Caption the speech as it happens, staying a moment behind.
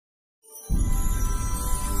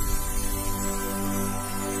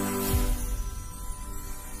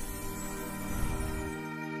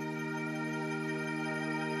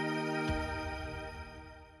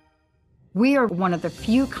We are one of the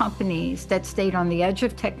few companies that stayed on the edge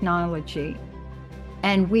of technology,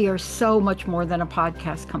 and we are so much more than a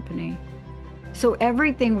podcast company. So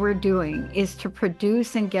everything we're doing is to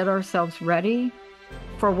produce and get ourselves ready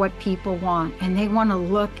for what people want. And they want to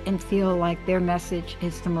look and feel like their message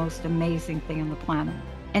is the most amazing thing on the planet.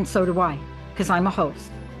 And so do I, because I'm a host.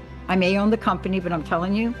 I may own the company, but I'm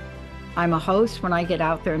telling you, I'm a host. When I get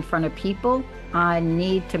out there in front of people, I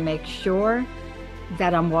need to make sure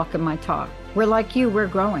that I'm walking my talk. We're like you, we're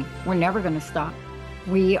growing. We're never going to stop.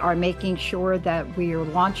 We are making sure that we are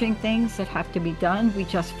launching things that have to be done. We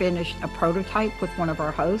just finished a prototype with one of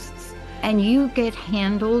our hosts, and you get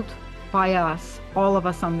handled by us, all of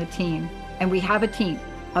us on the team. And we have a team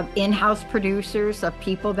of in-house producers, of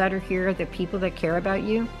people that are here, the people that care about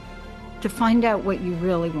you, to find out what you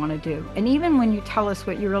really want to do. And even when you tell us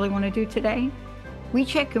what you really want to do today, we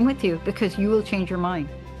check in with you because you will change your mind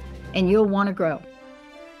and you'll want to grow.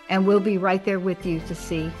 And we'll be right there with you to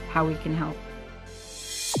see how we can help.